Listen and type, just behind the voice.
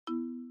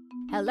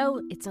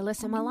Hello, it's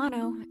Alyssa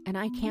Milano, and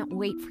I can't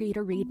wait for you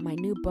to read my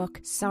new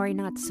book, Sorry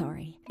Not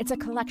Sorry. It's a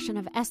collection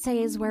of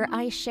essays where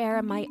I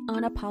share my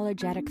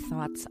unapologetic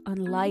thoughts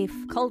on life,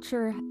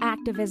 culture,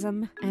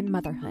 activism, and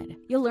motherhood.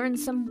 You'll learn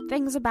some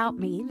things about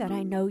me that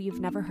I know you've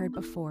never heard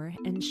before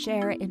and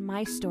share in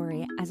my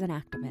story as an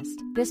activist.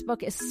 This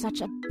book is such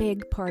a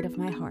big part of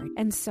my heart,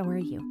 and so are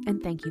you,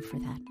 and thank you for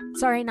that.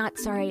 Sorry Not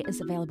Sorry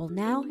is available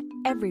now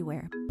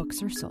everywhere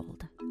books are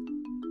sold.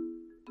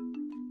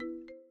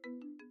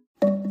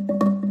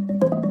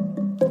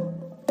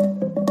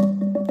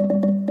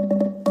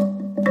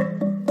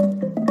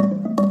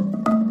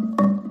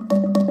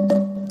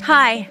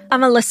 Hi,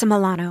 I'm Alyssa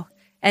Milano,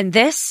 and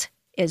this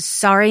is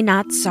Sorry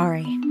Not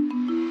Sorry.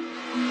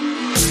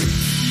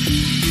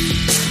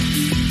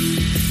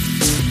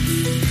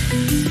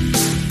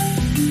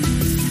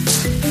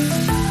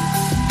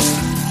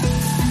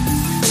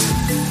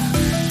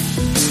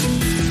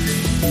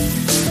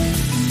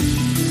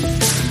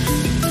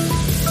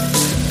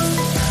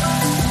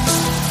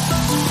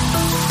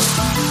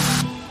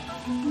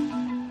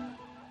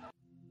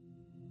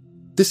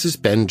 This is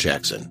Ben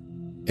Jackson.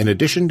 In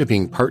addition to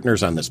being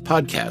partners on this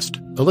podcast,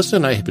 Alyssa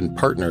and I have been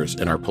partners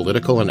in our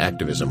political and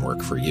activism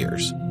work for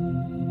years.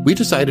 We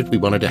decided we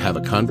wanted to have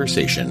a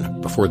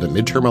conversation before the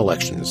midterm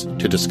elections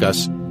to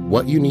discuss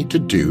what you need to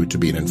do to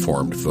be an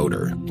informed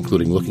voter,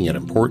 including looking at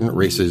important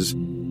races,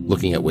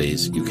 looking at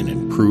ways you can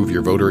improve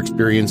your voter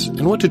experience,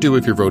 and what to do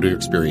if your voter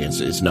experience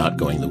is not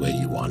going the way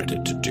you wanted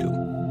it to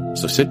do.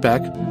 So sit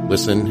back,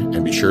 listen,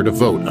 and be sure to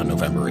vote on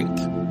November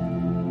 8th.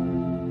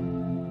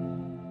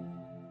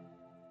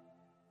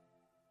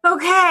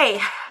 Okay,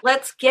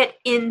 let's get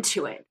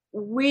into it.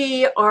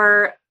 We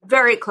are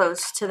very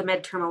close to the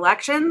midterm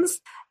elections,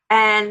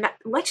 and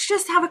let's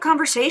just have a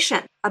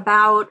conversation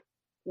about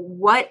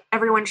what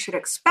everyone should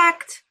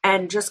expect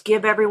and just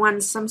give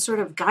everyone some sort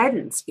of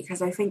guidance,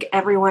 because I think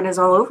everyone is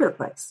all over the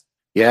place.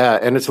 Yeah,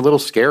 and it's a little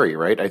scary,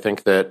 right? I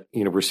think that,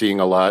 we're seeing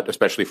a lot,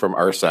 especially from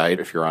our side.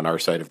 If you're on our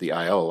side of the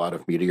aisle, a lot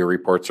of media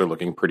reports are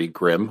looking pretty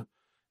grim,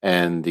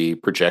 and the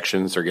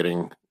projections are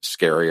getting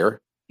scarier.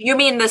 You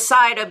mean the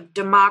side of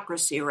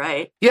democracy,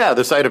 right? Yeah,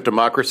 the side of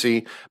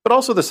democracy, but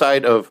also the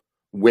side of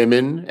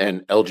women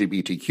and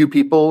LGBTQ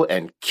people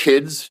and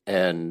kids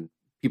and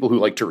people who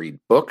like to read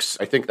books.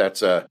 I think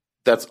that's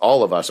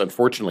all of us.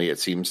 Unfortunately, it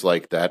seems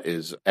like that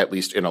is, at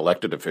least in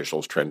elected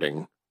officials,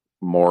 trending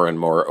more and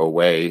more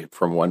away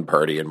from one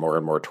party and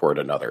more toward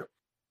another.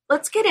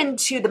 Let's get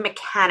into the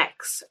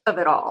mechanics of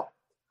it all.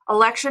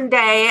 Election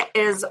day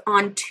is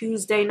on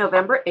Tuesday,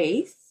 November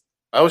 8th.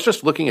 I was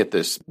just looking at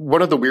this.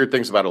 One of the weird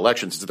things about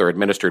elections is they're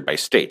administered by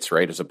states,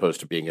 right, as opposed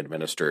to being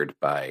administered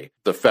by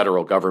the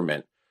federal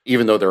government,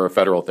 even though there are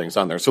federal things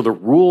on there. So the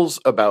rules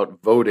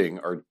about voting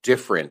are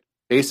different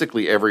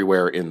basically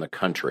everywhere in the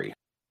country.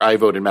 I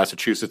vote in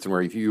Massachusetts, and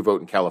where you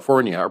vote in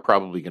California are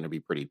probably going to be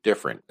pretty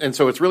different. And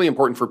so it's really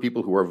important for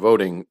people who are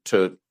voting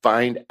to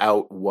find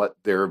out what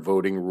their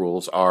voting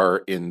rules are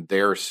in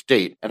their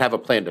state and have a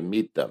plan to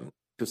meet them.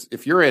 Because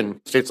if you're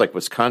in states like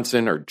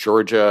Wisconsin or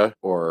Georgia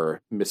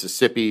or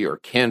Mississippi or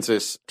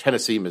Kansas,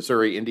 Tennessee,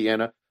 Missouri,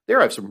 Indiana,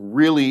 there are some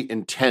really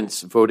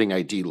intense voting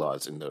ID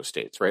laws in those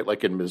states, right?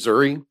 Like in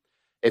Missouri,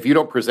 if you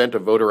don't present a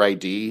voter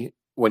ID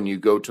when you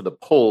go to the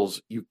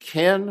polls, you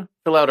can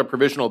fill out a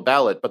provisional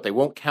ballot, but they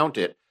won't count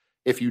it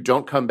if you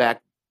don't come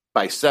back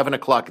by 7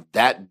 o'clock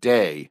that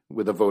day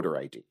with a voter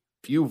ID.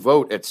 If you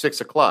vote at 6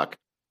 o'clock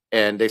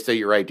and they say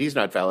your ID is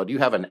not valid, you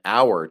have an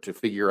hour to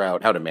figure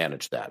out how to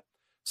manage that.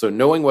 So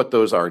knowing what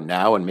those are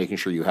now and making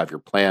sure you have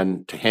your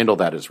plan to handle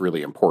that is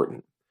really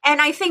important.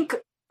 And I think,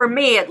 for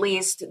me at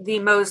least, the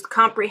most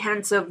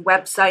comprehensive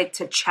website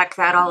to check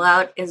that all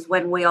out is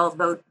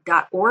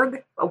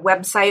whenweallvote.org, a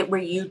website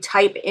where you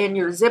type in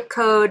your zip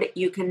code.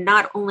 You can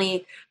not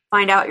only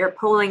find out your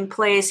polling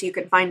place, you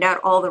can find out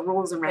all the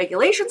rules and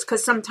regulations,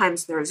 because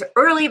sometimes there's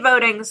early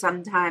voting,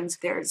 sometimes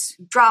there's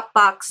drop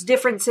box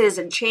differences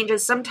and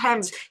changes.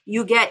 Sometimes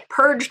you get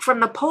purged from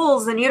the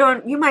polls and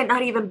you might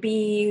not even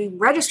be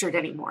registered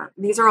anymore.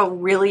 These are all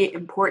really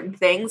important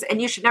things,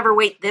 and you should never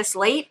wait this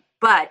late.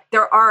 But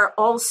there are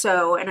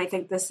also, and I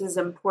think this is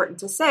important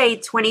to say,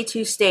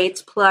 22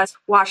 states plus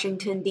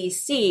Washington,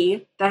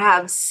 D.C. that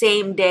have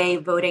same-day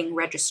voting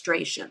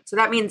registration. So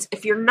that means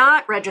if you're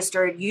not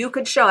registered, you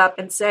could show up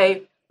and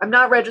say, I'm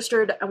not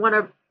registered. I want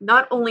to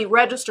not only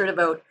register to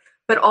vote,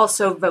 but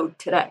also vote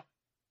today.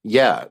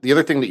 Yeah. The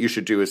other thing that you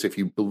should do is if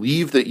you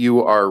believe that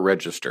you are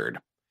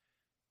registered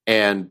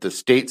and the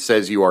state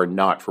says you are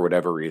not for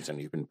whatever reason,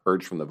 you've been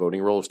purged from the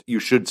voting rolls, you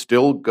should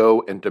still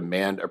go and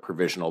demand a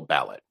provisional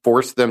ballot.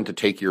 Force them to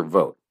take your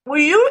vote.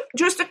 Will you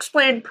just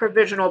explain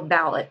provisional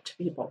ballot to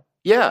people?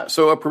 Yeah,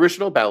 so a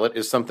provisional ballot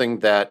is something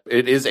that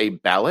it is a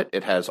ballot.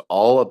 It has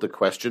all of the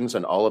questions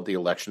and all of the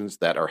elections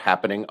that are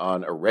happening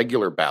on a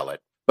regular ballot,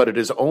 but it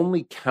is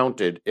only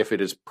counted if it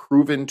is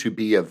proven to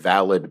be a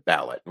valid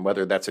ballot. And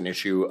whether that's an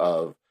issue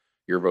of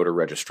your voter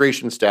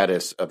registration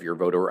status, of your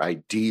voter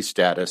ID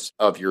status,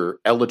 of your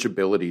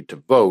eligibility to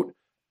vote,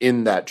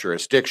 in that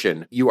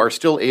jurisdiction, you are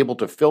still able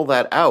to fill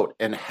that out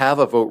and have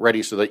a vote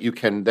ready so that you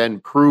can then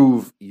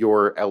prove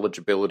your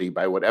eligibility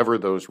by whatever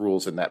those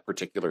rules in that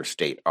particular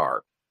state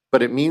are.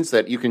 But it means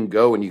that you can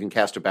go and you can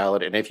cast a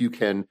ballot, and if you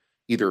can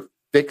either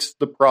fix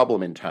the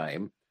problem in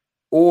time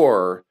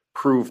or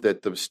prove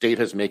that the state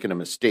has made a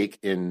mistake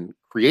in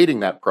creating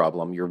that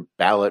problem, your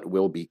ballot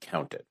will be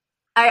counted.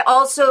 I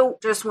also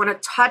just want to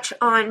touch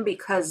on,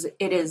 because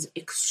it is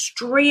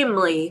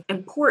extremely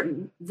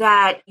important,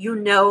 that you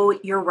know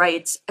your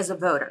rights as a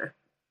voter.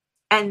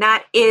 And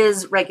that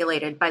is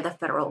regulated by the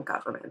federal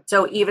government.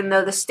 So even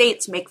though the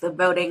states make the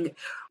voting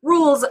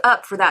rules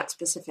up for that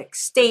specific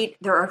state,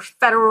 there are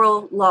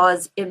federal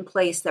laws in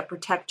place that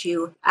protect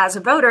you as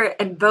a voter.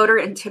 And voter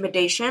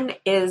intimidation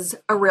is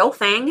a real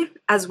thing,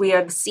 as we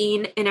have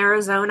seen in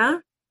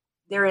Arizona.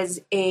 There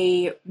is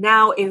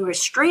now a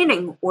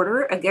restraining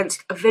order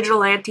against a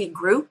vigilante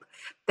group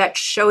that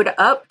showed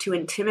up to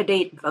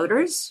intimidate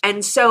voters.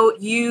 And so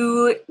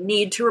you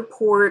need to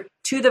report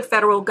to the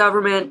federal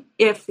government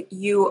if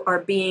you are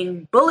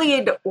being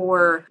bullied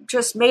or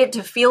just made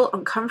to feel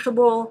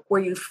uncomfortable, or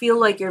you feel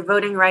like your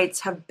voting rights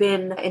have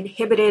been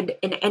inhibited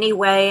in any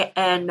way.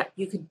 And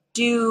you could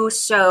do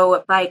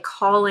so by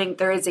calling.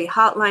 There is a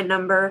hotline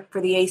number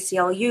for the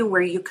ACLU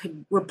where you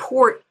could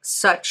report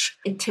such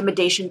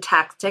intimidation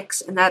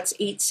tactics, and that's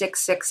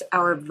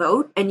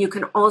 866-OUR-VOTE. And you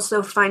can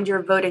also find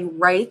your voting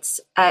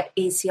rights at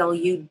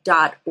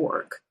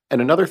aclu.org. And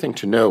another thing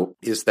to note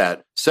is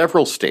that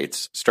several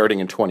states, starting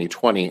in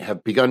 2020,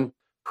 have begun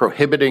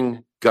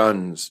prohibiting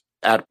guns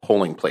at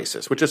polling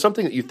places, which is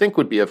something that you think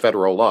would be a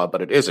federal law,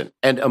 but it isn't.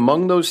 And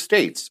among those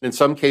states, in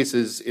some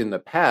cases in the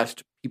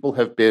past, people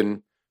have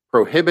been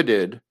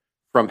prohibited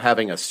from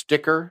having a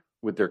sticker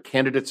with their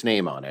candidate's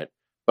name on it,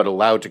 but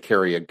allowed to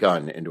carry a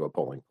gun into a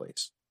polling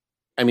place.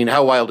 I mean,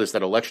 how wild is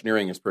that?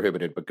 Electioneering is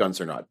prohibited, but guns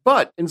are not.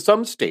 But in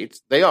some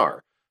states, they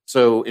are.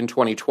 So in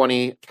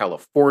 2020,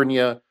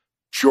 California,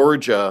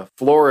 Georgia,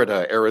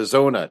 Florida,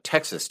 Arizona,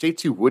 Texas,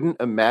 states you wouldn't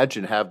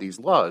imagine have these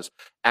laws,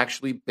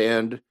 actually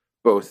banned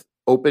both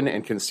open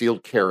and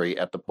concealed carry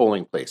at the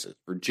polling places.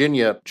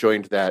 Virginia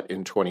joined that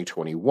in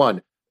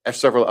 2021.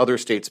 Several other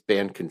states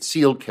banned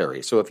concealed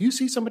carry. So if you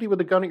see somebody with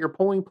a gun at your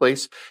polling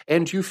place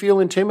and you feel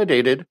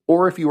intimidated,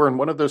 or if you are in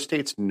one of those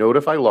states,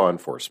 notify law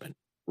enforcement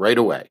right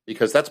away,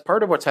 because that's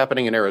part of what's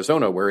happening in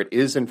Arizona, where it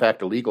is in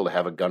fact illegal to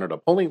have a gun at a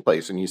polling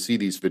place, and you see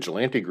these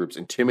vigilante groups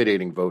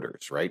intimidating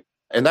voters, right?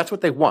 And that's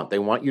what they want. They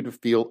want you to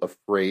feel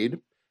afraid,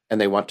 and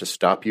they want to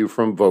stop you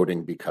from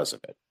voting because of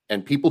it.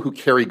 And people who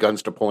carry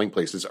guns to polling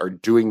places are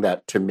doing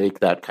that to make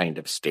that kind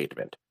of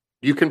statement.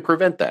 You can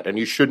prevent that, and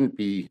you shouldn't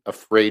be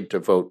afraid to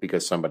vote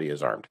because somebody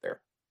is armed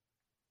there.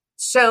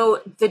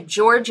 So the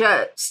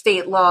Georgia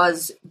state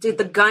laws, did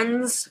the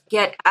guns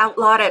get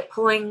outlawed at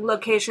polling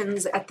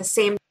locations at the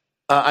same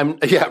time?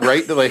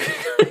 Right? Like,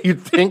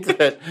 you'd think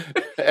that,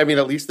 I mean,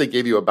 at least they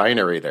gave you a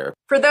binary there.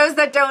 For those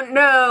that don't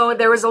know,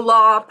 there was a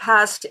law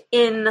passed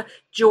in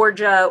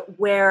Georgia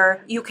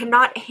where you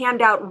cannot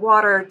hand out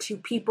water to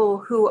people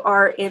who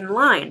are in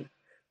line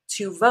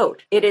to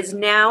vote. It is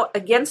now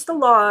against the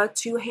law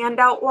to hand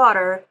out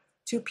water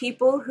to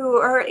people who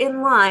are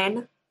in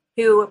line,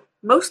 who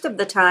most of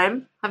the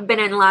time have been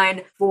in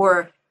line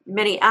for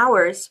many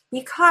hours,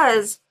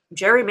 because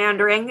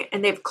gerrymandering,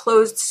 and they've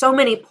closed so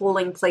many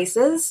polling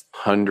places.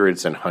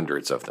 Hundreds and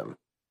hundreds of them.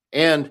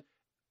 And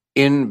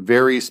in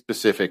very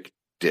specific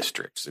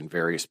districts, in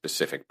very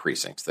specific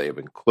precincts, they have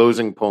been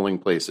closing polling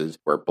places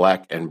where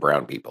Black and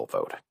brown people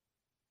vote.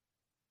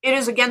 It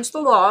is against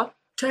the law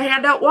to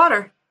hand out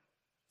water.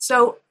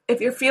 So if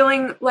you're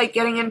feeling like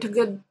getting into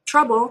good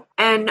trouble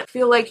and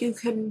feel like you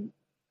can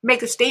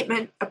make a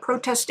statement, a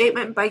protest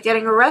statement, by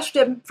getting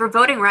arrested for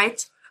voting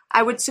rights,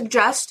 I would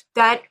suggest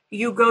that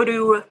you go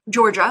to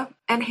Georgia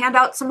and hand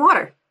out some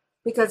water,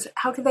 because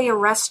how could they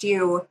arrest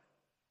you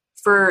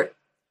for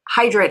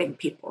hydrating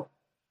people?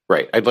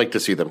 Right. I'd like to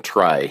see them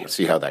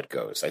see how that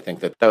goes. I think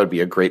that would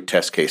be a great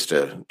test case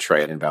to try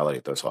and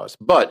invalidate those laws.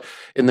 But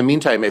in the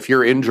meantime, if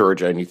you're in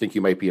Georgia and you think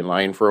you might be in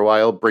line for a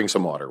while, bring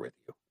some water with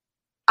you.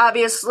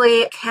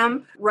 Obviously,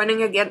 Kemp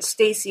running against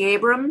Stacey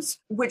Abrams,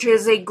 which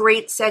is a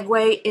great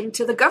segue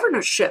into the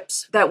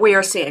governorships that we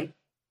are seeing.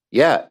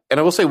 Yeah. And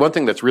I will say one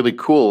thing that's really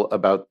cool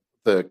about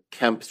the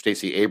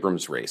Kemp-Stacey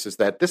Abrams race is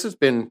that this has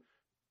been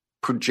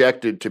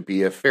projected to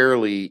be a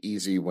fairly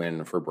easy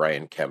win for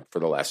Brian Kemp for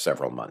the last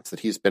several months,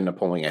 that he's been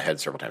polling ahead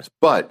several times.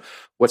 But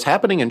what's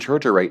happening in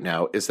Georgia right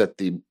now is that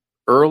the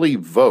early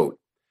vote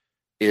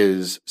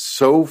is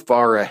so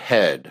far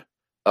ahead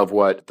of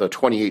what the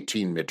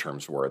 2018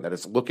 midterms were, that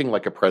it's looking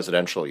like a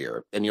presidential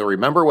year. And you'll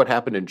remember what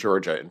happened in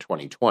Georgia in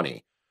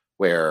 2020,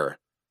 where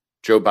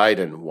Joe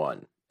Biden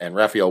won and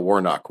Raphael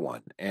Warnock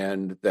won.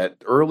 And that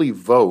early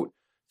vote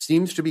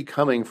seems to be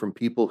coming from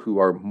people who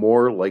are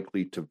more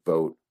likely to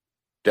vote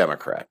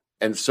Democrat.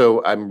 And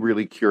so I'm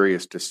really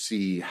curious to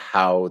see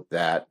how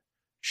that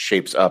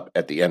shapes up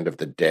at the end of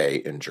the day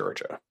in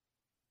Georgia.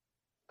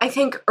 I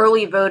think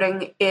early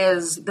voting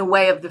is the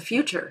way of the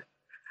future,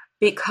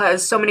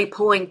 because so many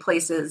polling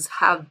places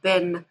have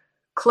been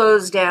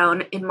closed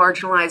down in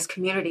marginalized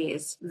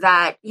communities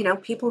that,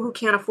 people who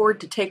can't afford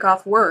to take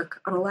off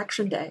work on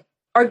election day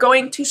are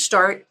going to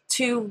start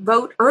to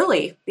vote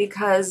early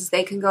because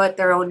they can go at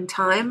their own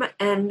time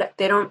and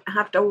they don't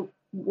have to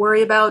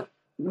worry about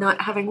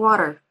not having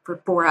water for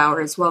 4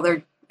 hours while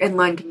they're in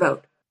line to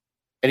vote.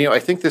 And, I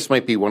think this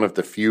might be one of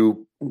the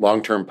few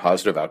long-term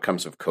positive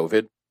outcomes of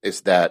COVID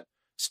is that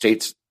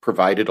states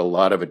provided a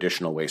lot of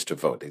additional ways to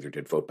vote. They either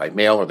did vote by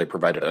mail or they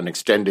provided an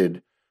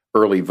extended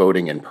early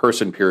voting in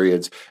person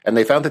periods. And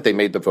they found that they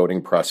made the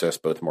voting process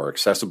both more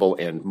accessible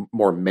and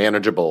more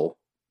manageable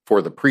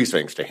for the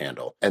precincts to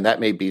handle. And that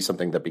may be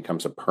something that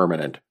becomes a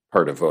permanent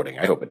part of voting.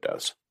 I hope it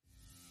does.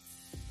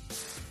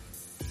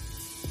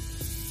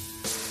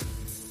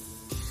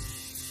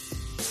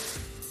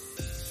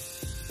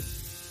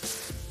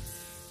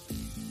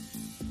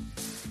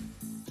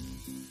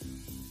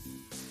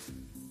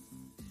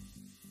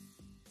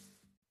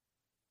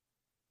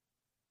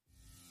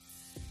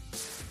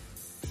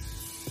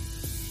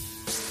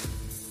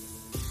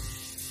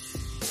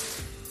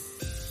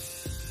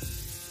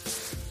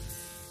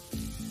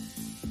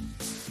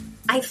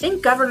 I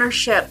think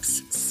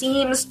governorships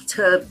seems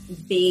to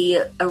be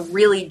a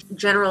really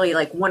generally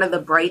like one of the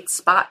bright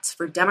spots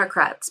for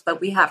Democrats, but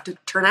we have to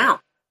turn out.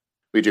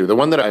 We do. The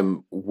one that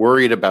I'm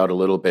worried about a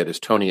little bit is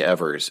Tony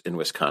Evers in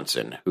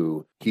Wisconsin,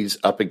 who he's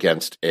up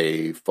against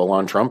a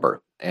full-on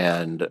Trumper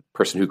and a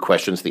person who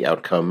questions the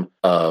outcome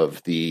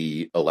of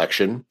the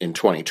election in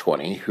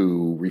 2020,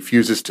 who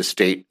refuses to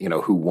state,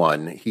 who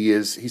won.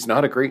 He's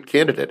not a great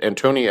candidate. And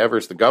Tony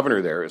Evers, the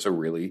governor there, is a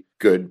really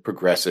good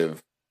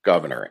progressive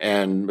governor.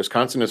 And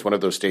Wisconsin is one of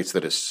those states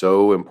that is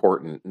so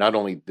important, not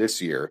only this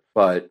year,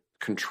 but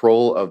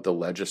control of the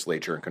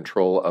legislature and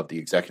control of the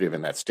executive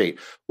in that state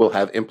will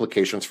have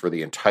implications for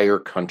the entire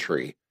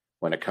country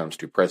when it comes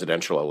to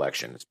presidential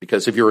elections.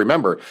 Because if you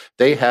remember,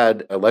 they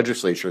had a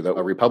legislature, the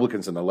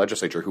Republicans in the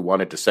legislature who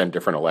wanted to send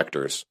different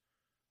electors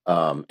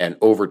and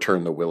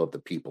overturn the will of the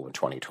people in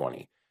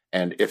 2020.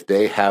 And if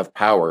they have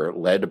power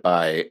led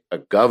by a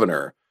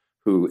governor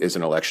who is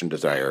an election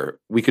desire,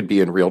 we could be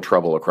in real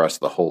trouble across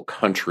the whole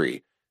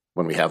country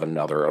when we have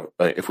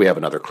if we have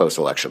another close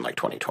election like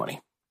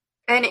 2020.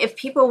 And if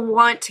people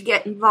want to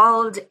get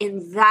involved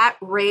in that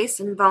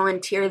race and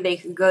volunteer, they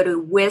can go to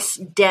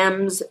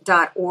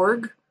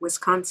wisdems.org,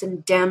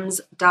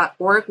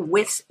 wisconsindems.org,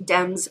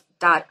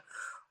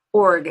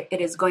 wisdems.org.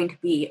 It is going to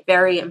be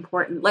very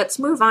important. Let's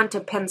move on to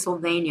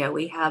Pennsylvania.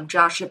 We have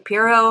Josh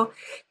Shapiro,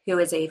 who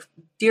is a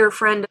dear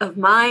friend of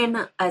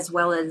mine, as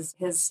well as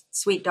his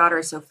sweet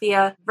daughter,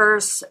 Sophia,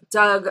 versus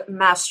Doug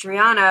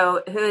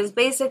Mastriano, who is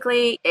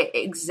basically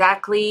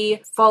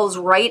exactly falls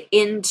right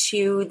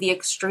into the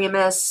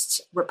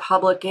extremist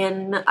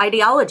Republican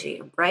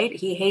ideology, right?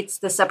 He hates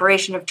the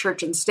separation of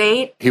church and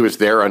state. He was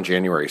there on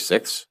January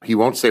 6th. He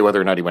won't say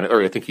whether or not he went,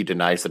 or I think he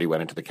denies that he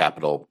went into the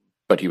Capitol,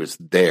 but he was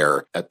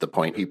there at the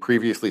point. He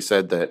previously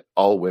said that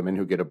all women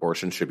who get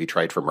abortions should be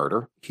tried for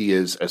murder. He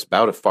is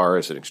about as far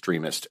as an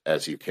extremist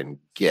as you can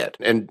get.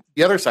 And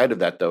the other side of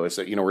that, though, is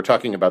that, we're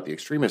talking about the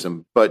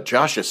extremism, but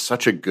Josh is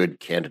such a good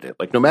candidate.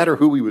 Like, no matter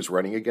who he was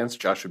running against,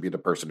 Josh would be the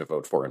person to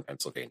vote for in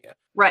Pennsylvania.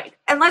 Right.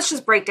 And let's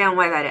just break down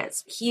why that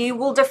is. He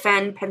will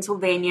defend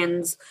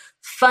Pennsylvanians'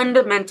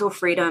 fundamental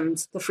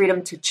freedoms, the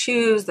freedom to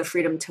choose, the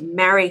freedom to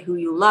marry who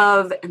you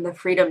love, and the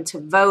freedom to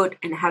vote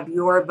and have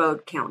your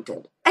vote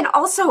counted. And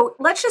also,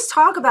 let's just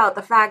talk about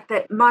the fact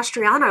that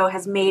Mastriano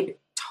has made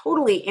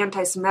totally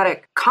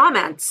anti-Semitic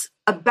comments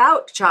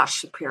about Josh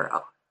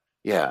Shapiro.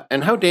 Yeah.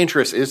 And how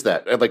dangerous is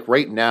that? Like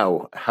right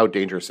now, how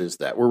dangerous is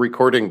that? We're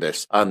recording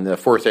this on the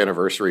 4th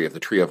anniversary of the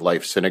Tree of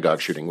Life synagogue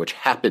shooting, which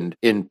happened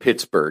in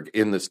Pittsburgh,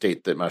 in the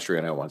state that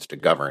Mastriano wants to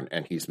govern.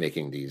 And he's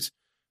making these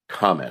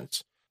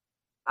comments.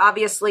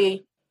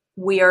 Obviously,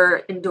 we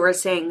are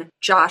endorsing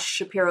Josh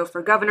Shapiro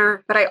for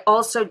governor, but I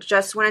also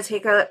just want to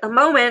take a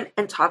moment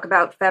and talk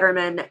about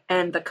Fetterman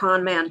and the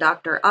con man,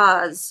 Dr.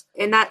 Oz,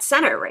 in that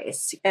Senate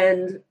race.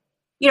 And,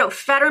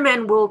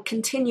 Fetterman will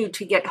continue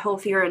to get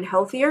healthier and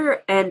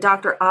healthier, and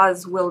Dr.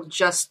 Oz will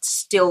just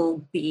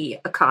still be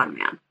a con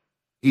man.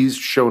 He's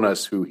shown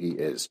us who he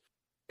is.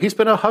 He's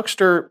been a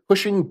huckster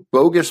pushing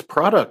bogus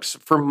products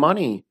for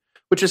money,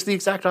 which is the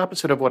exact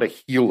opposite of what a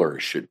healer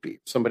should be.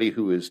 Somebody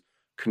who is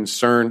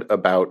concerned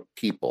about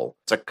people.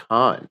 It's a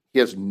con. He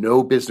has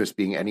no business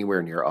being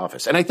anywhere near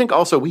office. And I think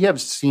also we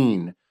have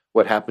seen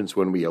what happens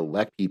when we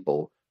elect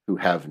people who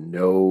have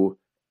no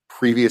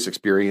previous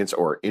experience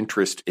or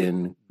interest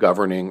in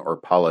governing or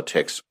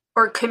politics.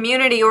 Or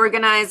community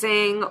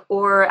organizing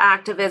or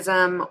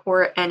activism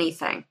or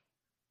anything.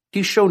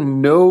 He's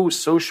shown no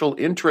social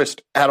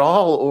interest at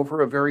all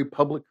over a very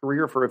public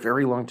career for a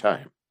very long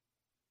time.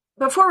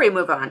 Before we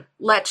move on,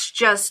 let's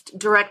just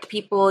direct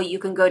people. You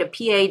can go to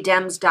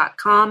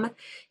padems.com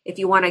if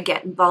you want to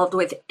get involved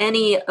with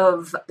any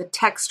of the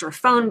text or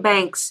phone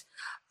banks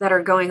that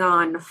are going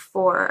on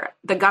for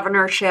the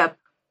governorship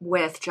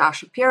with Josh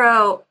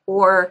Shapiro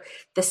or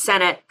the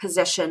Senate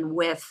position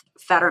with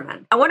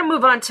Fetterman. I want to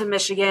move on to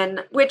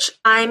Michigan, which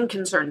I'm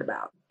concerned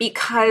about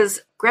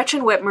because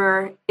Gretchen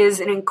Whitmer is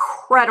an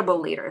incredible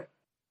leader.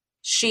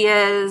 She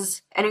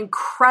is an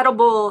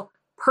incredible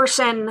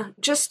person,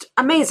 just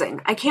amazing.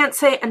 I can't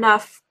say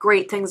enough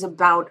great things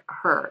about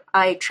her.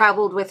 I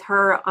traveled with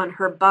her on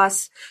her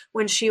bus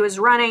when she was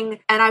running,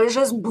 and I was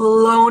just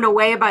blown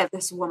away by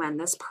this woman,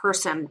 this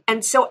person.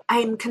 And so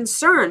I'm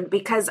concerned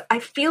because I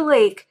feel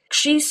like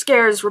she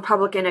scares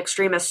Republican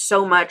extremists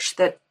so much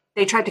that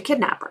they tried to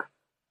kidnap her.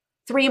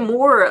 3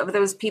 more of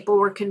those people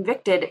were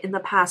convicted in the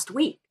past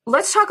week.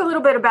 Let's talk a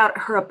little bit about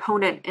her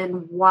opponent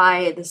and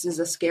why this is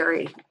a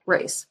scary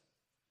race.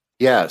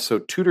 Yeah, so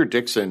Tudor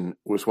Dixon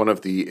was one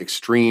of the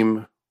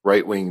extreme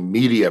right-wing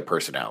media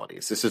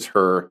personalities. This is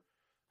her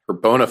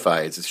bona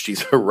fides.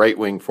 She's a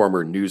right-wing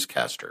former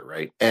newscaster,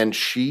 right? And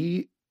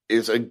she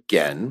is,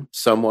 again,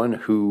 someone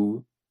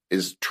who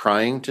is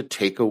trying to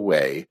take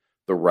away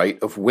the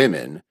right of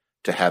women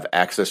to have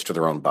access to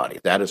their own body.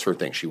 That is her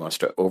thing. She wants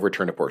to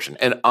overturn abortion.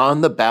 And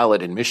on the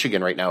ballot in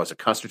Michigan right now is a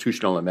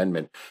constitutional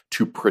amendment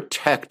to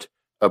protect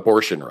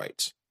abortion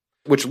rights,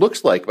 which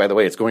looks like, by the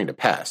way, it's going to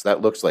pass.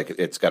 That looks like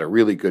it's got a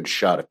really good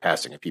shot of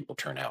passing if people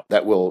turn out.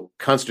 That will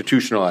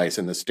constitutionalize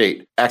in the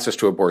state access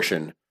to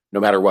abortion no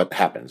matter what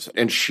happens.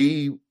 And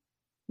she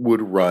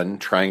would run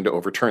trying to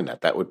overturn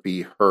that. That would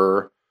be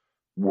her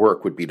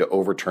work, would be to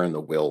overturn the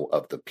will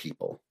of the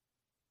people.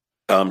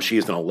 She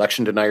is an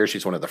election denier.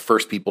 She's one of the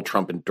first people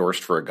Trump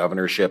endorsed for a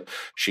governorship.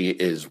 She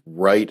is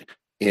right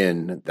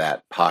in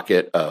that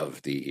pocket of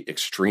the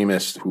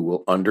extremists who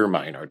will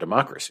undermine our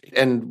democracy.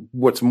 And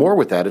what's more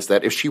with that is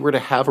that if she were to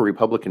have a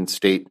Republican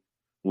state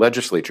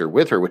legislature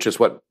with her, which is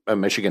what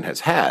Michigan has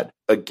had,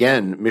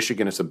 again,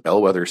 Michigan is a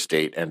bellwether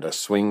state and a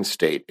swing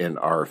state in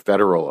our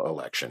federal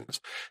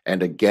elections.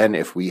 And again,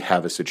 if we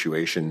have a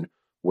situation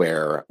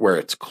where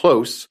it's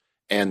close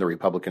and the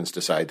Republicans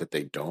decide that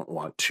they don't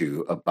want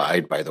to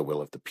abide by the will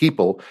of the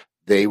people,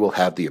 they will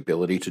have the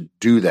ability to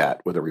do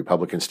that with a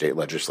Republican state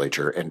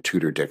legislature and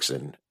Tudor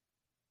Dixon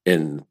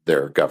in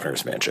their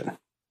governor's mansion.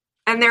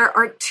 And there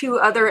are 2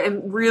 other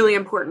really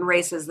important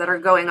races that are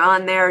going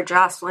on there.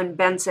 Jocelyn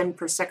Benson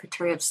for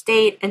Secretary of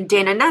State and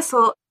Dana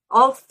Nessel.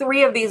 All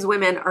 3 of these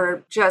women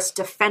are just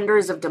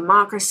defenders of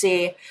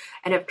democracy.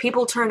 And if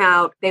people turn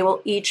out, they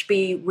will each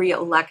be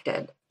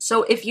reelected.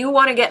 So if you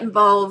want to get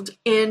involved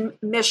in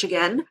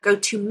Michigan, go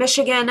to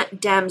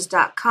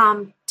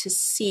michigandems.com to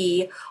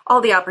see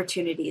all the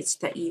opportunities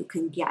that you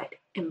can get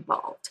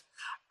involved.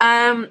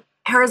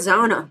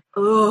 Arizona.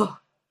 Ugh.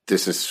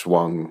 This has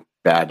swung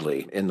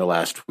badly in the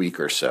last week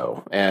or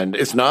so, and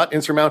it's not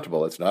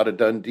insurmountable. It's not a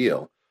done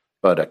deal.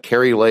 But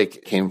Kari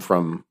Lake came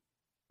from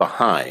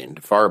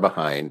far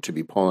behind, to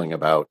be polling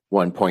about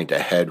 1 point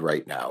ahead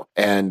right now.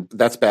 And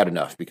that's bad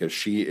enough because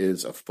she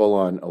is a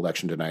full-on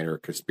election denier,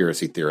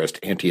 conspiracy theorist,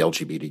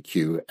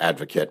 anti-LGBTQ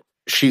advocate.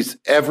 She's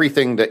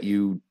everything that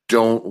you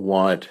don't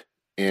want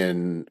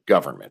in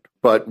government.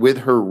 But with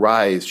her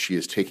rise, she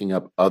is taking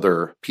up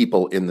other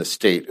people in the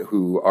state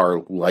who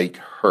are like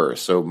her.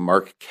 So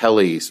Mark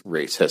Kelly's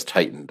race has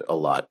tightened a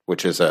lot,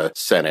 which is a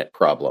Senate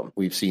problem.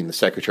 We've seen the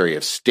Secretary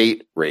of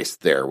State race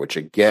there, which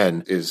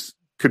again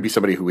could be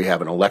somebody who we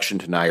have an election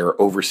denier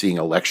overseeing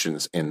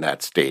elections in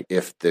that state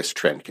if this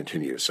trend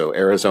continues. So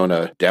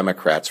Arizona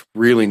Democrats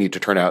really need to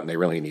turn out and they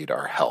really need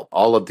our help.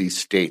 All of these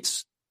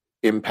states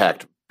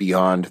impact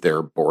beyond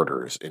their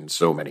borders in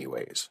so many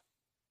ways.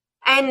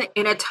 And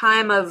in a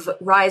time of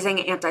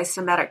rising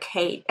anti-Semitic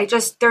hate,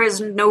 there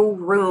is no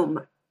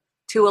room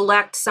to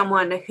elect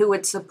someone who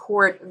would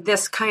support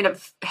this kind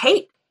of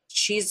hate.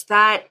 She's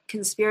that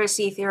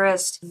conspiracy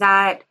theorist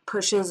that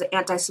pushes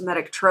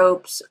anti-Semitic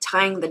tropes,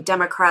 tying the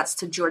Democrats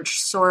to George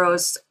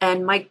Soros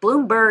and Mike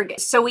Bloomberg.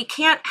 So we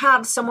can't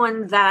have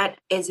someone that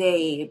is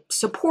a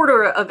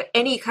supporter of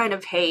any kind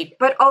of hate,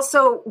 but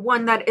also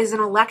one that is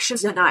an election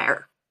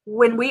denier.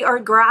 When we are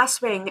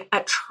grasping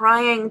at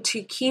trying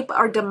to keep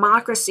our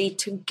democracy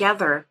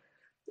together,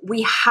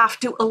 we have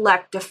to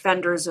elect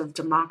defenders of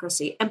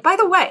democracy. And by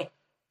the way,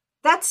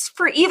 that's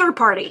for either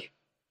party.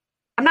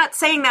 I'm not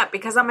saying that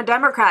because I'm a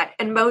Democrat,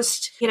 and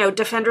most,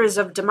 defenders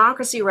of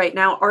democracy right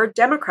now are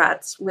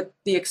Democrats, with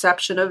the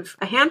exception of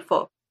a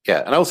handful.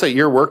 Yeah, and I'll say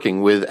you're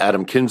working with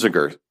Adam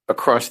Kinzinger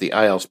across the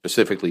aisle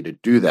specifically to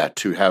do that,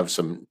 to have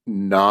some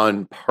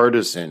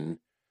nonpartisan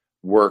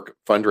work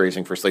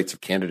fundraising for slates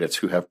of candidates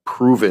who have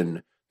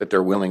proven that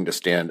they're willing to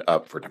stand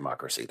up for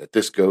democracy, that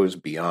this goes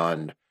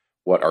beyond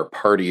what our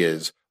party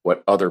is,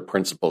 what other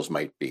principles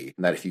might be,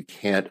 and that if you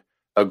can't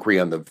agree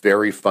on the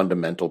very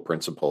fundamental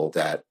principle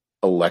that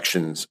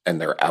elections and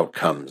their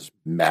outcomes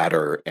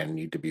matter and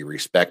need to be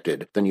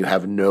respected, then you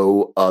have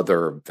no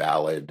other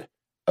valid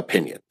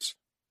opinions.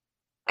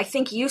 I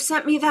think you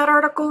sent me that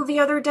article the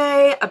other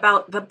day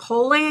about the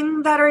polling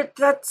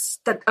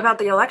about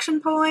the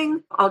election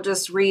polling. I'll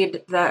just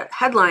read the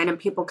headline and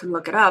people can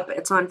look it up.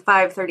 It's on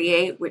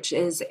 538, which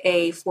is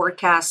a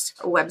forecast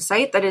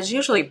website that is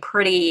usually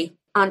pretty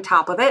on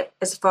top of it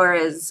as far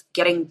as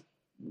getting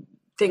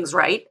things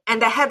right.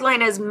 And the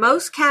headline is,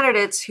 most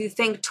candidates who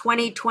think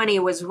 2020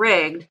 was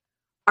rigged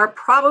are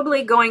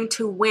probably going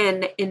to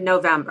win in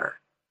November.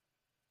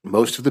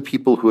 Most of the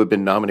people who have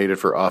been nominated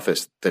for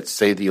office that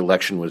say the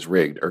election was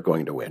rigged are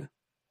going to win.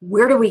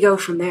 Where do we go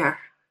from there?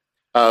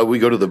 We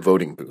go to the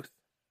voting booth.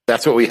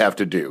 That's what we have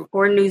to do.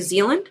 Or New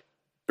Zealand?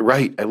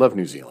 Right. I love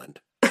New Zealand.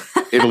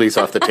 Italy's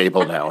off the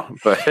table now.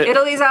 But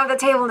Italy's off the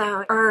table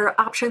now. Our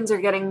options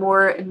are getting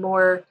more and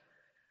more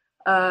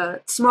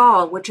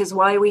small, which is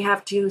why we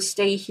have to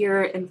stay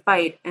here and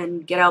fight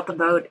and get out the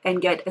vote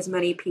and get as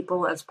many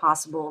people as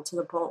possible to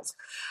the polls.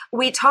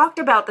 We talked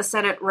about the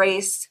Senate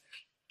race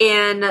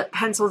in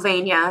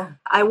Pennsylvania.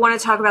 I want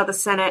to talk about the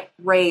Senate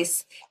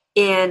race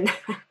in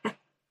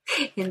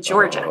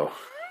Georgia. Oh.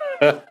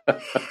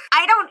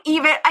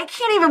 I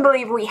can't even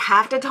believe we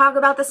have to talk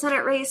about the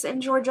Senate race in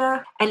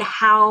Georgia and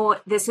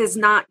how this is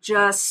not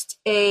just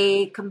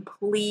a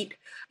complete,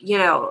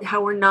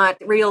 how we're not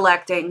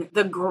reelecting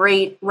the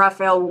great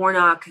Raphael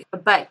Warnock,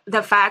 but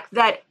the fact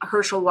that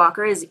Herschel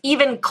Walker is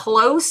even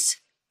close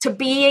to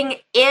being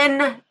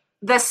in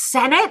the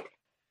Senate.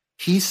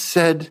 He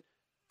said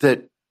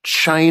that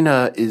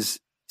China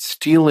is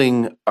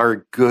stealing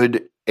our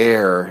good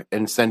air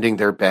and sending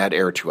their bad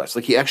air to us.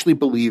 Like, he actually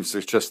believes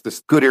there's just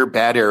this good air,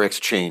 bad air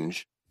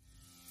exchange.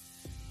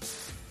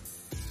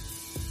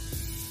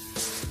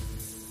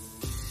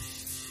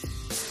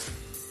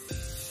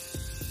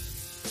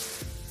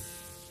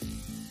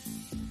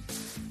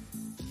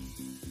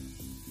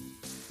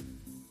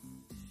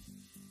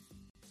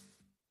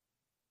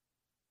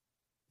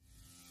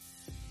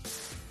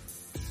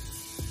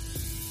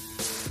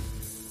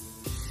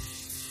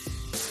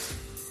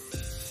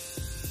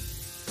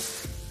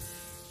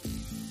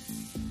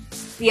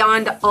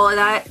 Beyond all of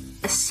that,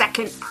 a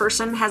second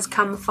person has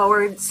come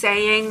forward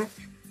saying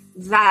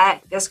that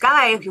this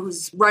guy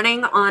who's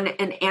running on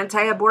an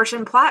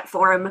anti-abortion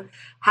platform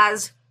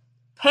has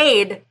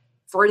paid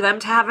for them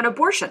to have an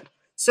abortion.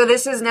 So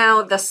this is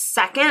now the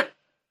second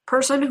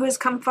person who has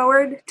come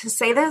forward to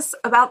say this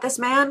about this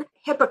man.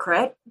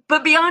 Hypocrite.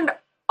 But beyond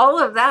all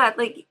of that,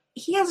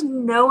 he has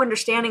no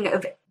understanding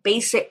of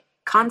basic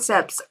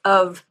concepts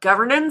of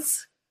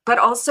governance, but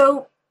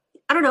also,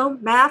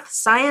 math,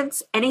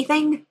 science,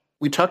 anything.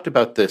 We talked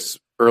about this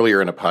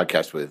earlier in a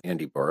podcast with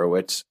Andy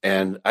Borowitz,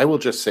 and I will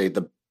just say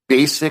the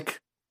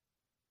basic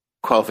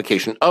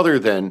qualification, other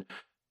than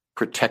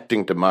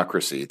protecting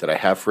democracy, that I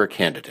have for a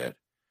candidate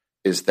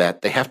is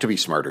that they have to be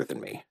smarter than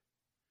me.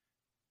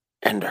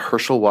 And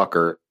Herschel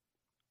Walker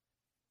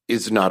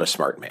is not a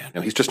smart man.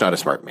 No, he's just not a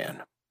smart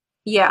man.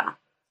 Yeah.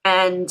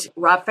 And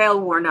Raphael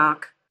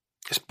Warnock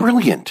is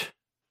brilliant.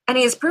 And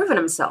he has proven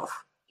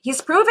himself. He's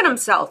proven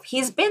himself.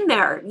 He's been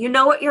there. You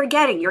know what you're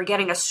getting. You're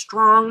getting a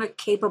strong,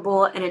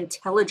 capable, and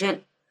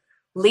intelligent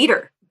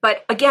leader.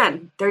 But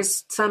again,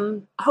 there's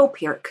some hope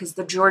here because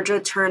the Georgia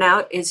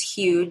turnout is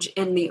huge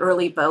in the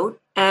early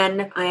vote.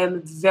 And I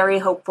am very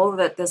hopeful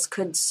that this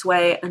could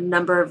sway a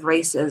number of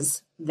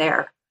races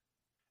there.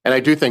 And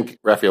I do think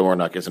Raphael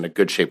Warnock is in a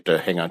good shape to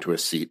hang on to a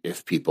seat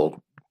if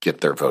people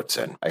get their votes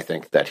in. I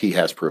think that he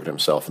has proven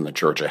himself and that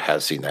Georgia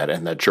has seen that,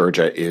 and that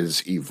Georgia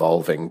is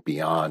evolving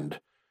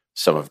beyond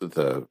some of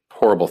the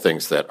horrible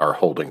things that are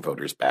holding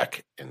voters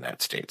back in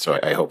that state. So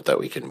I hope that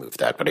we can move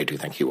that, but I do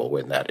think he will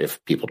win that if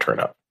people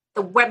turn up.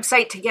 The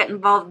website to get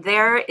involved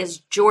there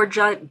is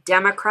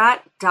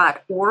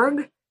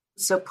georgiademocrat.org.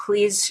 So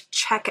please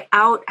check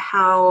out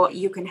how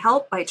you can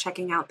help by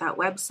checking out that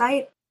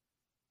website.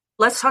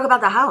 Let's talk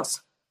about the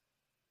House.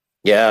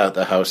 Yeah,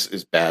 the House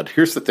is bad.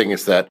 Here's the thing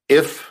is that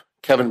if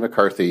Kevin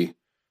McCarthy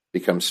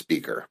becomes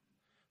Speaker,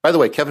 by the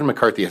way, Kevin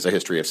McCarthy has a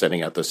history of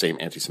sending out the same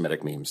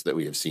anti-Semitic memes that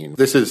we have seen.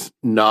 This is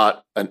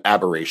not an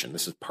aberration.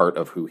 This is part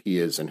of who he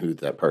is and who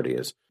that party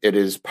is. It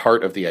is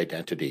part of the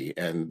identity,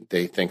 and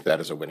they think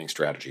that is a winning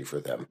strategy for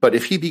them. But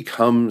if he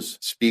becomes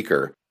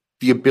Speaker,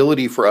 the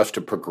ability for us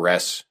to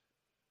progress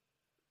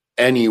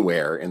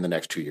anywhere in the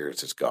next 2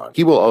 years is gone.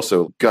 He will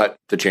also gut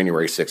the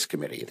January 6th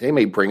committee. They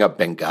may bring up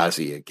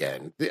Benghazi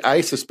again.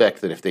 I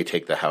suspect that if they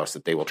take the House,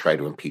 that they will try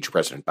to impeach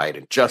President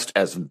Biden just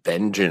as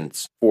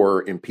vengeance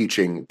for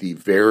impeaching the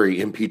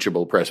very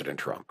impeachable President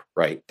Trump,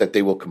 right? That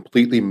they will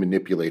completely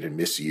manipulate and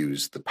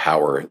misuse the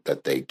power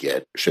that they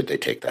get should they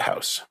take the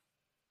House.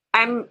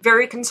 I'm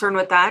very concerned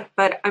with that,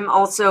 but I'm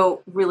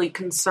also really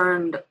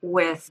concerned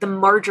with the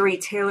Marjorie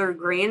Taylor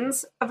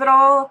Greens of it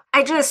all.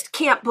 I just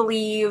can't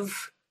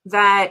believe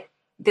that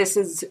this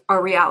is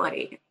a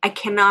reality. I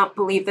cannot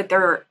believe that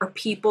there are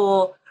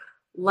people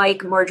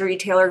like Marjorie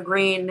Taylor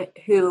Greene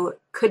who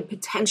could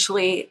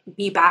potentially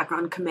be back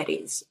on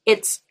committees.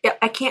 It's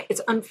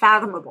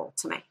unfathomable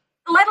to me.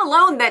 Let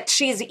alone that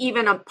she's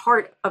even a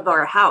part of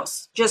our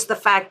House. Just the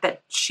fact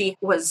that she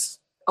was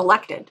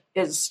elected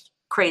is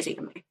crazy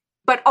to me.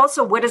 But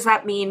also, what does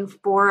that mean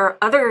for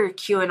other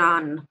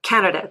QAnon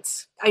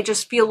candidates? I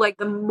just feel like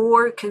the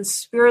more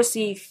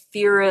conspiracy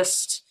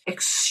theorist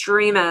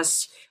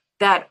extremists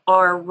that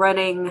are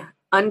running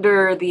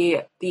under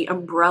the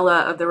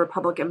umbrella of the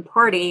Republican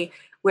Party,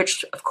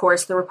 which, of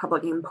course, the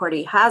Republican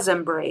Party has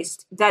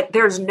embraced, that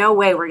there's no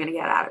way we're going to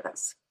get out of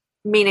this,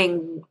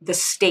 meaning the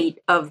state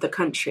of the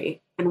country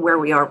and where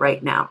we are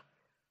right now.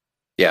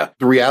 Yeah.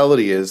 The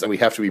reality is, and we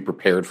have to be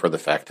prepared for the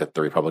fact that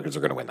the Republicans are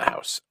going to win the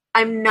House.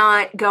 I'm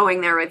not going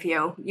there with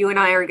you. You and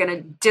I are going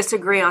to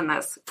disagree on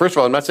this. First of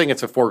all, I'm not saying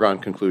it's a foregone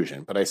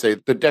conclusion, but I say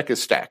the deck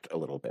is stacked a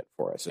little bit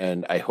for us.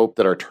 And I hope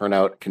that our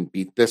turnout can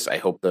beat this. I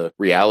hope the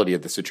reality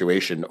of the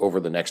situation over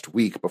the next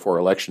week before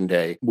Election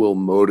Day will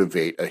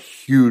motivate a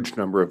huge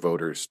number of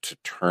voters to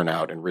turn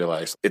out and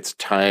realize it's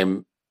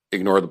time.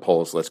 Ignore the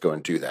polls. Let's go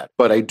and do that.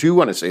 But I do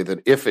want to say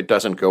that if it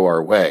doesn't go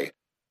our way,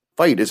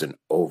 fight isn't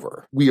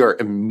over. We are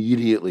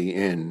immediately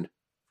in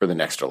for the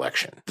next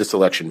election. This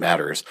election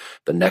matters.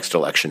 The next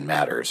election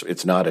matters.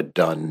 It's not a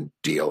done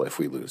deal if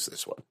we lose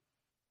this one.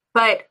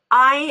 But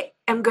I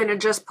am going to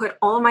just put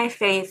all my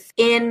faith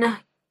in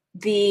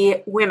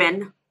the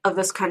women of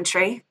this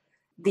country,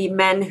 the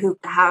men who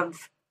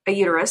have a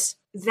uterus,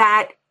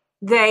 that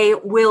they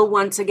will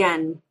once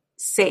again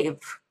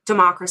save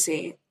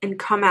democracy and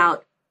come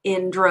out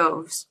in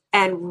droves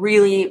and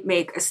really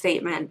make a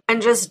statement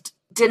and just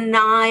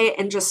deny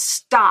and just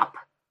stop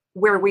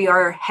where we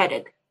are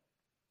headed.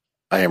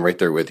 I am right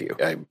there with you.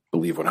 I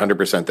believe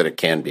 100% that it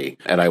can be,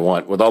 and I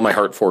want with all my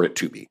heart for it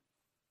to be.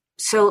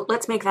 So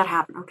let's make that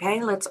happen,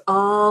 okay? Let's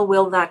all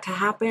will that to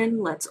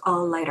happen. Let's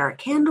all light our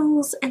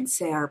candles and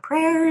say our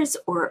prayers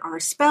or our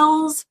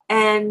spells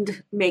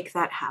and make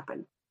that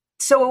happen.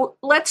 So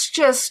let's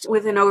just,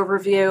 with an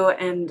overview,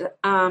 and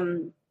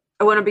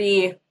I want to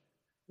be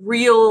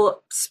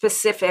real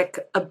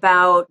specific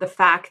about the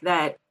fact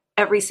that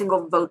every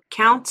single vote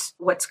counts.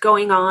 What's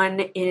going on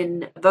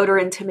in voter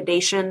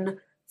intimidation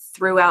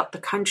throughout the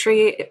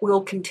country, it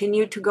will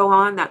continue to go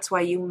on. That's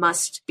why you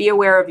must be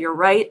aware of your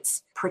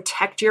rights,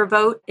 protect your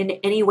vote in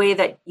any way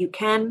that you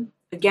can.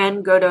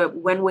 Again, go to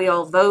When We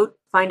All Vote,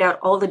 find out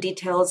all the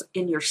details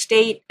in your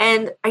state.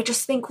 And I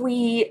just think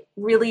we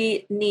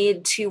really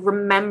need to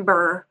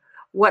remember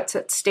what's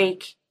at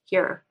stake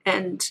here.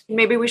 And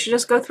maybe we should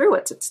just go through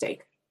what's at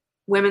stake.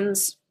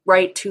 Women's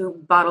right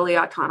to bodily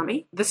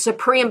autonomy. The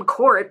Supreme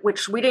Court,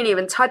 which we didn't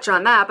even touch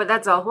on that, but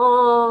that's a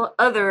whole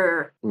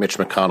other... Mitch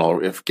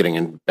McConnell, if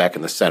getting back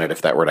in the Senate,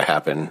 if that were to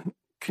happen,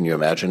 can you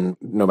imagine?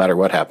 No matter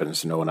what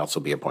happens, no one else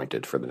will be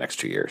appointed for the next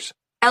 2 years.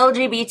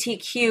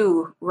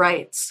 LGBTQ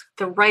rights,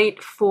 the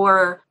right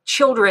for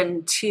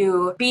children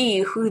to be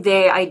who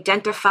they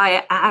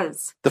identify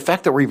as. The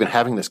fact that we're even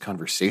having this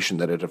conversation,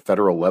 that at a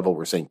federal level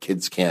we're saying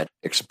kids can't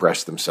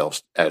express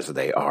themselves as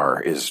they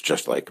are, is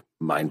just like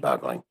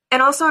mind-boggling.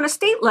 And also on a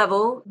state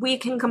level, we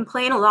can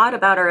complain a lot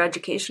about our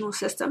educational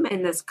system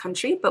in this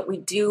country, but we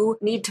do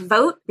need to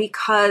vote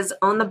because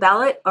on the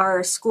ballot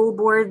are school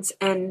boards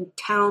and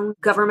town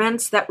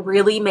governments that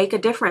really make a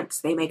difference.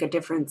 They make a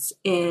difference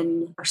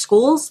in our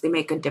schools. They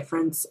make a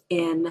difference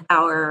in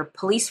our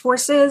police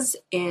forces,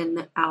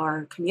 in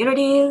our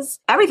communities,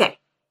 everything.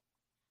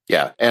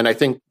 Yeah. And I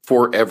think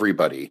for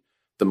everybody,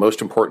 the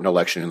most important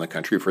election in the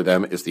country for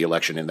them is the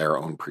election in their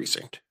own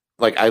precinct.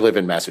 Like, I live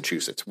in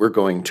Massachusetts. We're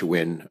going to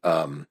win.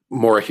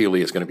 Maura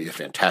Healey is going to be a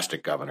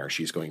fantastic governor.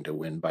 She's going to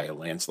win by a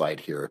landslide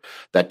here.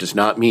 That does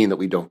not mean that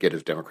we don't get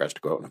as Democrats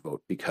to go out and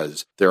vote,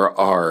 because there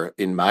are,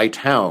 in my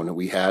town,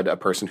 we had a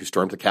person who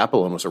stormed the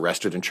Capitol and was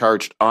arrested and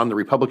charged on the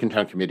Republican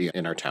town committee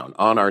in our town,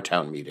 on our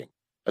town meeting,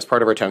 as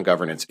part of our town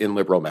governance in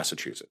liberal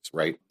Massachusetts,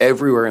 right?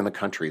 Everywhere in the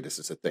country, this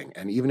is a thing.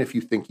 And even if you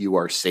think you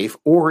are safe,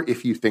 or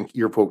if you think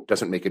your vote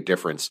doesn't make a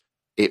difference,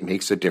 it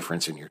makes a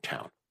difference in your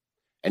town.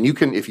 And you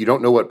can, if you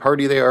don't know what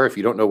party they are, if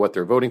you don't know what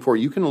they're voting for,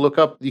 you can look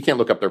up, you can't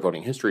look up their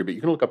voting history, but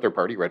you can look up their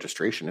party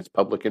registration. It's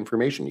public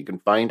information. You can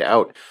find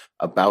out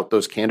about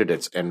those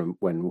candidates and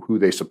who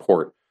they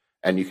support,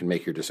 and you can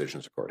make your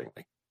decisions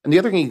accordingly. And the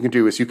other thing you can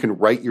do is you can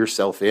write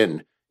yourself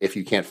in if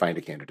you can't find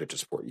a candidate to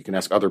support. You can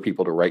ask other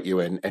people to write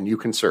you in, and you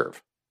can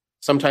serve.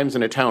 Sometimes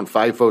in a town,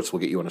 5 votes will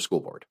get you on a school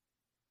board.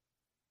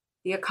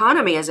 The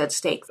economy is at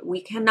stake.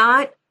 We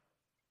cannot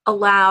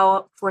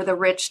allow for the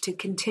rich to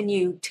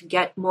continue to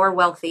get more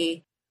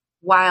wealthy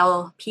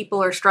while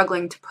people are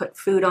struggling to put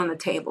food on the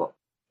table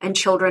and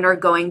children are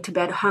going to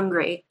bed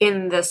hungry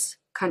in this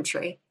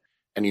country.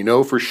 And you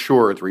know for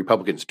sure the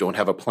Republicans don't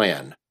have a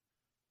plan.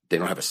 They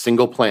don't have a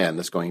single plan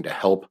that's going to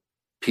help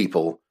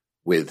people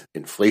with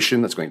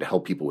inflation, that's going to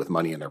help people with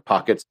money in their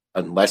pockets,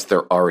 unless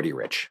they're already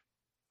rich.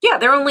 Yeah,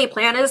 their only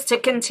plan is to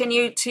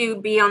continue to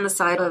be on the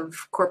side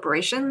of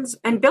corporations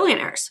and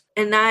billionaires.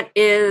 And that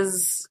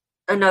is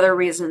another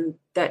reason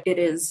that it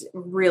is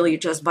really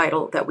just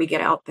vital that we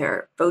get out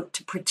there, vote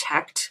to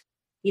protect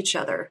each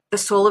other. The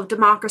soul of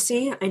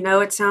democracy, I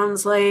know it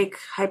sounds like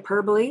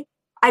hyperbole.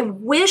 I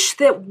wish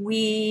that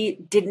we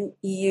didn't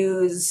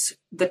use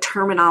the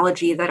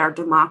terminology that our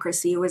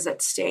democracy was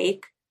at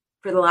stake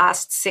for the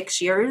last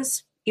 6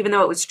 years, even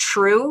though it was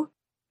true,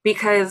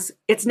 because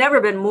it's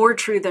never been more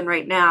true than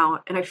right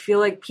now. And I feel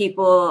like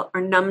people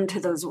are numb to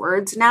those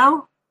words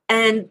now,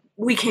 and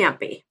we can't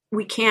be.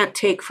 We can't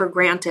take for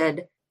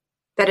granted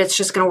that it's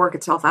just going to work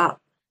itself out.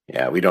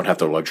 Yeah, we don't have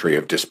the luxury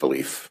of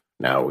disbelief.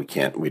 No, we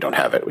don't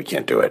have it. We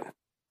can't do it.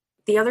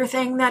 The other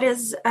thing that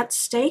is at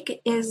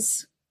stake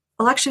is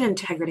election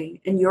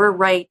integrity and your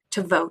right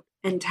to vote.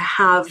 and to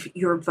have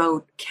your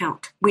vote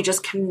count. We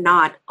just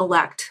cannot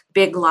elect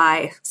big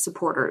lie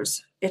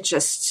supporters.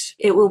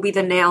 It will be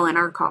the nail in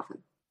our coffin.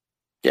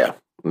 Yeah,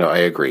 no, I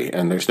agree.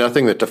 And there's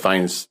nothing that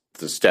defines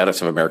the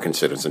status of American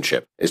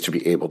citizenship is to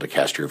be able to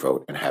cast your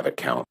vote and have it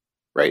count,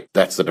 right?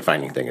 That's the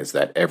defining thing, is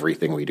that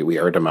everything we do, we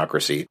are a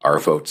democracy. Our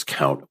votes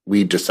count.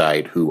 We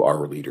decide who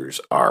our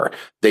leaders are.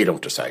 They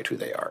don't decide who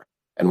they are.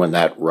 And when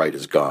that right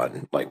is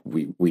gone,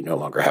 we no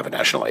longer have a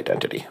national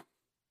identity.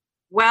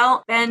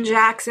 Well, Ben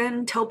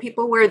Jackson, tell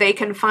people where they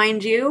can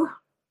find you.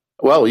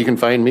 Well, you can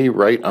find me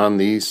right on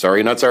the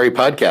Sorry Not Sorry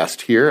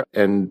podcast here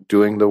and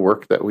doing the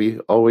work that we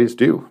always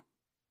do.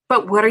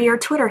 But what are your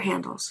Twitter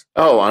handles?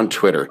 Oh, on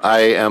Twitter.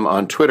 I am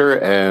on Twitter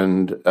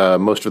and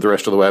most of the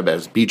rest of the web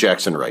as B.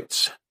 Jackson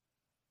Writes.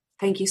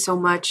 Thank you so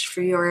much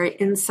for your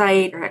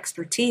insight, your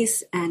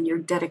expertise, and your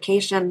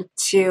dedication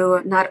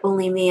to not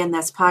only me and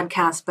this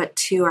podcast, but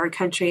to our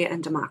country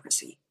and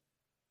democracy.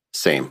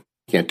 Same.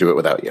 Can't do it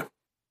without you.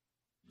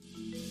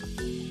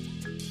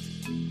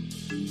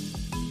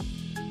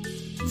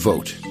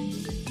 Vote.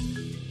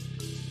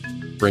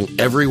 Bring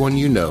everyone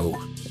you know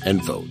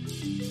and vote.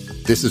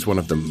 This is one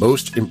of the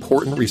most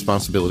important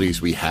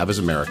responsibilities we have as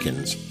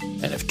Americans,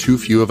 and if too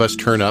few of us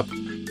turn up,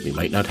 we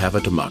might not have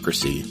a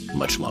democracy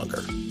much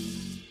longer.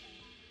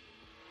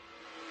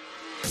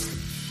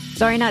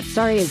 Sorry Not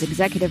Sorry is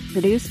executive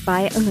produced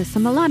by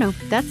Alyssa Milano.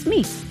 That's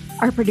me.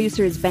 Our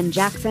producer is Ben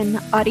Jackson,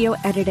 audio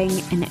editing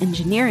and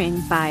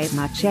engineering by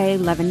Maciej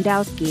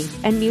Lewandowski,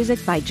 and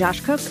music by Josh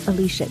Cook,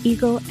 Alicia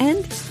Eagle,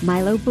 and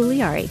Milo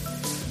Bugliari.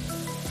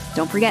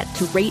 Don't forget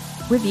to rate,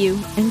 review,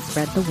 and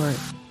spread the word.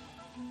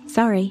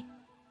 Sorry,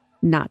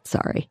 not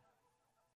sorry.